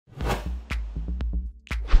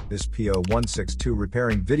This P0162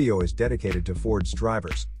 repairing video is dedicated to Ford's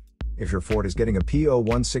drivers. If your Ford is getting a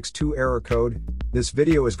P0162 error code, this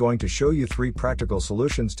video is going to show you 3 practical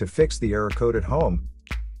solutions to fix the error code at home.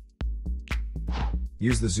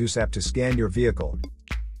 Use the Zeus app to scan your vehicle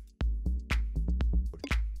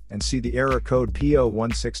and see the error code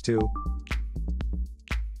P0162.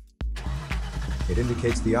 It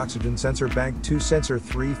indicates the oxygen sensor bank 2 sensor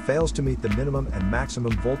 3 fails to meet the minimum and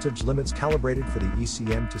maximum voltage limits calibrated for the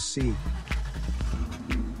ECM to C.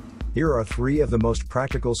 Here are 3 of the most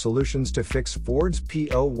practical solutions to fix Ford's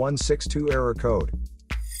P0162 error code.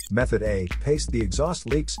 Method A. Paste the exhaust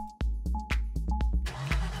leaks.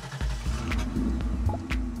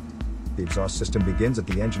 The exhaust system begins at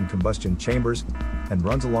the engine combustion chambers and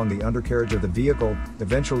runs along the undercarriage of the vehicle,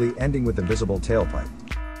 eventually ending with the visible tailpipe.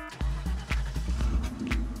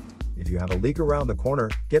 If you have a leak around the corner,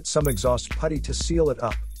 get some exhaust putty to seal it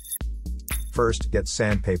up. First, get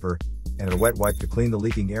sandpaper and a wet wipe to clean the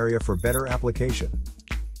leaking area for better application.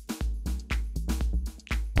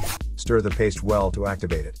 Stir the paste well to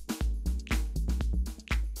activate it.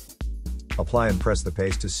 Apply and press the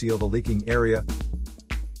paste to seal the leaking area.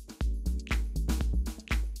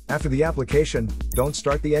 After the application, don't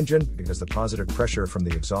start the engine because the positive pressure from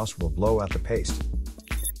the exhaust will blow out the paste.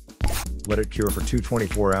 Let it cure for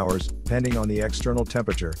 24 hours, depending on the external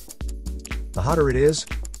temperature. The hotter it is,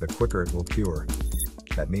 the quicker it will cure.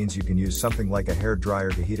 That means you can use something like a hair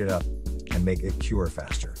dryer to heat it up and make it cure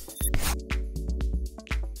faster.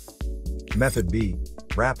 Method B.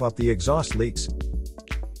 Wrap up the exhaust leaks.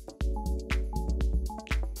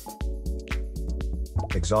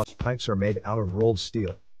 Exhaust pipes are made out of rolled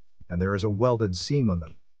steel, and there is a welded seam on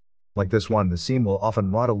them. Like this one, the seam will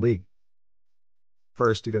often rot a leak.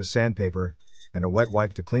 First, get sandpaper and a wet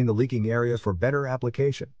wipe to clean the leaking area for better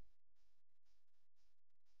application.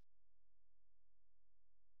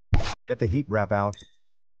 Get the heat wrap out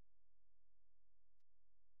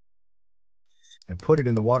and put it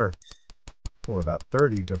in the water for about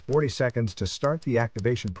 30 to 40 seconds to start the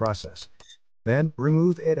activation process. Then,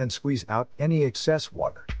 remove it and squeeze out any excess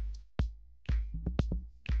water.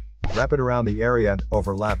 Wrap it around the area and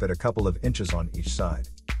overlap it a couple of inches on each side.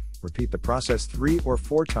 Repeat the process 3 or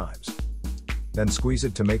 4 times. Then squeeze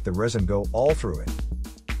it to make the resin go all through it.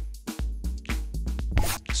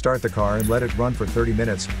 Start the car and let it run for 30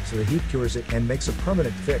 minutes so the heat cures it and makes a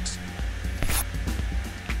permanent fix.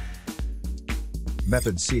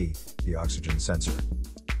 Method C. The oxygen sensor.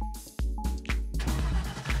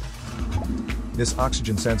 This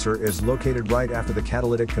oxygen sensor is located right after the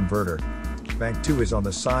catalytic converter. Bank 2 is on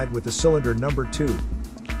the side with the cylinder number 2.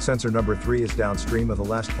 Sensor number 3 is downstream of the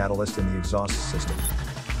last catalyst in the exhaust system.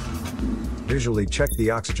 Visually check the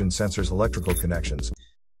oxygen sensor's electrical connections,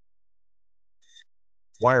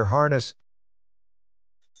 wire harness,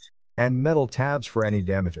 and metal tabs for any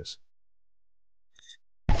damages.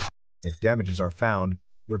 If damages are found,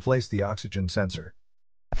 replace the oxygen sensor.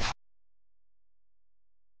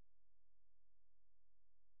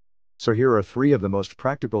 So here are 3 of the most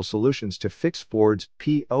practical solutions to fix Ford's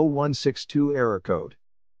P0162 error code.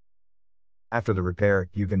 After the repair,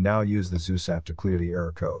 you can now use the Zeus app to clear the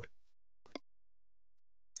error code.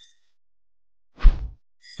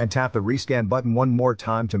 And tap the rescan button one more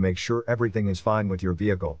time to make sure everything is fine with your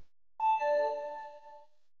vehicle.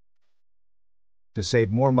 To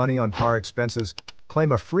save more money on car expenses,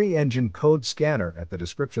 claim a free engine code scanner at the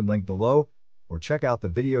description link below, or check out the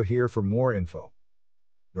video here for more info.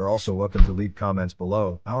 You're also welcome to leave comments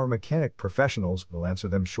below. Our mechanic professionals will answer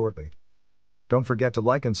them shortly. Don't forget to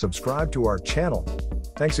like and subscribe to our channel.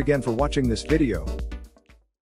 Thanks again for watching this video.